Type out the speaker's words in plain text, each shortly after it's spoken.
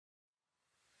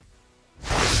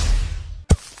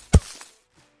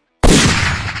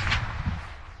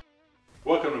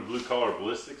Welcome to Blue Collar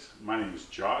Ballistics. My name is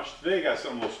Josh. Today I got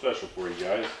something a little special for you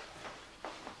guys.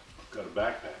 I've got a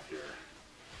backpack here.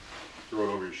 Throw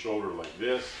it over your shoulder like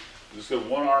this. Just a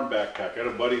one-arm backpack. I had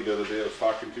a buddy the other day I was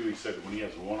talking to. He said when he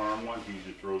has a one-arm one, he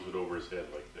usually throws it over his head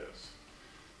like this.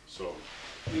 So,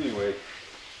 anyway,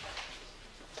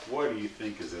 what do you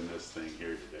think is in this thing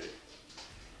here today?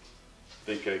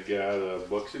 Think I got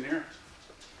books in here?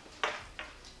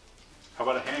 How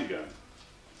about a handgun?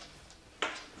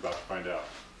 About to find out.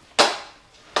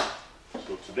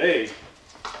 So today,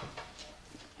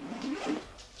 I'm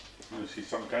going to see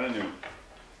something kind of new.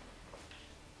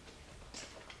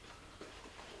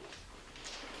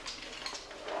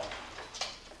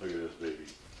 Look at this baby.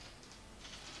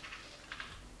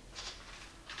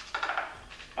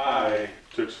 I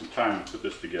took some time to put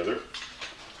this together.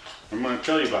 I'm going to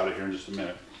tell you about it here in just a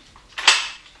minute.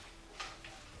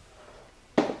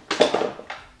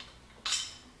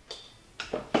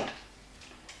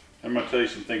 I'm going to tell you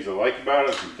some things I like about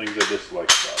it, some things I dislike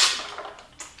about it.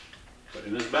 But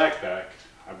in this backpack,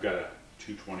 I've got a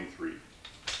 223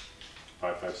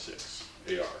 5.56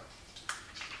 AR.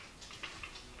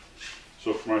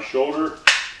 So for my shoulder,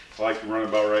 I like to run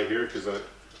about right here because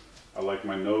I like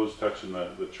my nose touching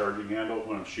the charging handle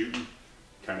when I'm shooting.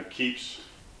 Kind of keeps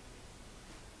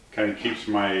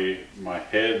my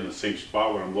head in the same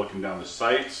spot when I'm looking down the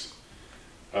sights.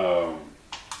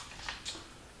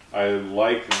 I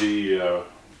like the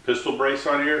pistol brace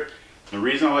on here. The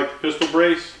reason I like the pistol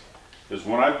brace is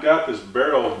when I've got this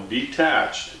barrel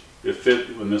detached,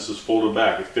 when this is folded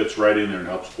back, it fits right in there and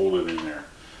helps hold it in there.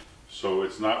 So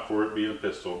it's not for it being a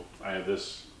pistol. I have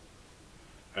this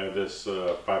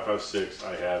 5.56.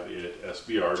 I have it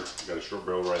SBR'd. I've got a short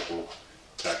barrel rifle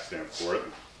tack stamp for it.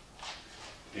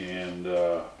 And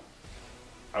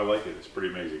I like it. It's pretty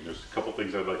amazing. There's a couple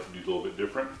things I'd like to do a little bit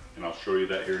different, and I'll show you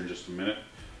that here in just a minute.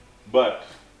 But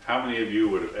how many of you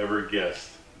would have ever guessed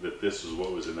that this is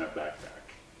what was in that backpack?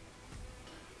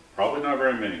 Probably not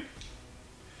very many.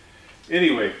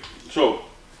 Anyway, so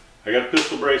I got a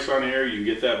pistol brace on here. You can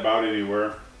get that about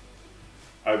anywhere.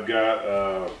 I've got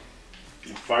a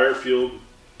fire field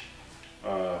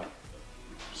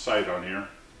sight on here.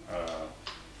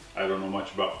 I don't know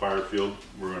much about fire field.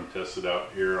 We're going to test it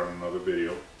out here on another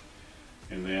video.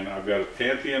 And then I've got a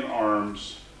Pantheon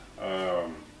Arms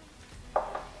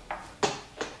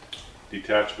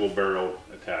detachable barrel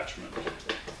attachment.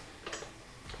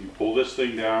 You pull this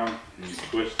thing down and you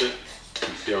twist it.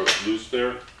 You see how it's loose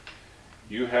there?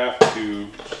 You have to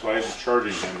slide the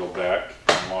charging handle back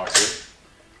and lock it,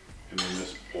 and then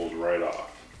this pulls right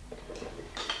off.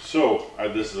 So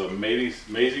this is an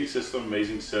amazing system,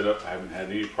 amazing setup. I haven't had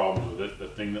any problems with it. The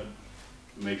thing that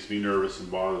makes me nervous and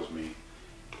bothers me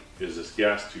is this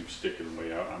gas tube sticking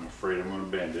way out. I'm afraid I'm going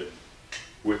to bend it.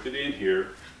 With it in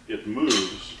here, it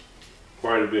moves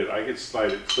quite a bit. I can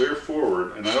slide it clear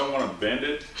forward, and I don't want to bend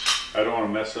it. I don't want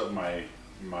to mess up my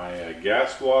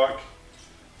gas block.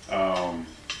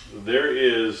 There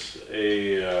is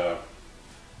a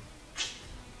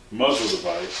muzzle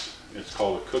device. It's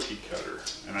called a cookie cutter,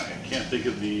 and I can't think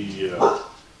of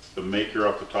the maker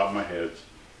off the top of my head.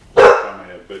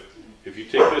 But if you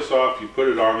take this off, you put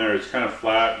it on there. It's kind of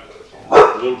flat,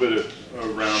 a little bit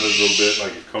rounded, a little bit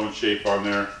like a cone shape on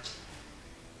there.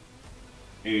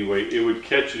 Anyway, it would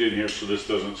catch it in here so this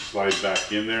doesn't slide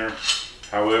back in there.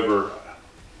 However,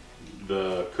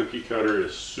 the cookie cutter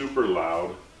is super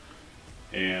loud,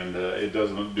 and it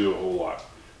doesn't do a whole lot.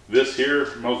 This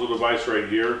here muzzle device right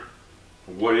here,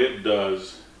 what it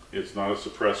does, it's not a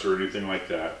suppressor or anything like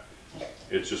that.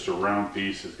 It's just a round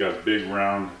piece. It's got a big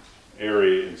round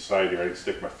area inside here. I can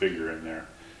stick my finger in there.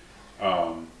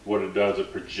 What it does,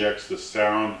 it projects the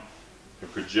sound.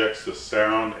 It projects the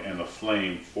sound and the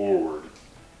flame forward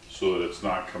so that it's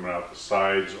not coming out the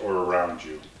sides or around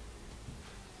you.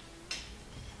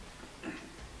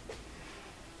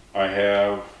 I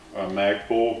have a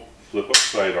Magpul flip-up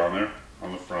sight on there,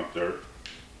 on the front there.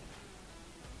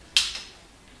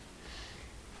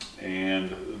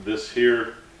 And this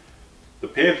here, the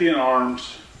Pantheon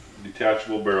Arms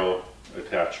detachable barrel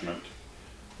attachment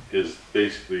is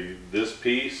basically this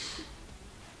piece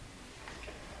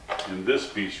and this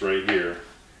piece right here,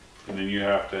 and then you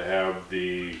have to have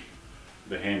the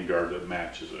handguard that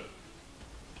matches it.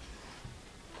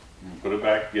 I'm gonna put it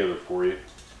back together for you.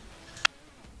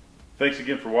 Thanks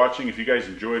again for watching. If you guys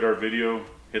enjoyed our video,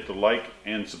 hit the like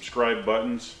and subscribe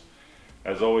buttons.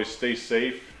 As always, stay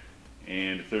safe,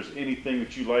 and if there's anything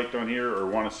that you liked on here or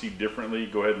want to see differently,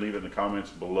 go ahead and leave it in the comments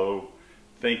below.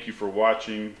 Thank you for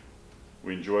watching.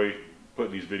 We enjoy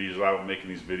putting these videos out, making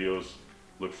these videos.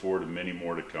 Look forward to many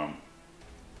more to come.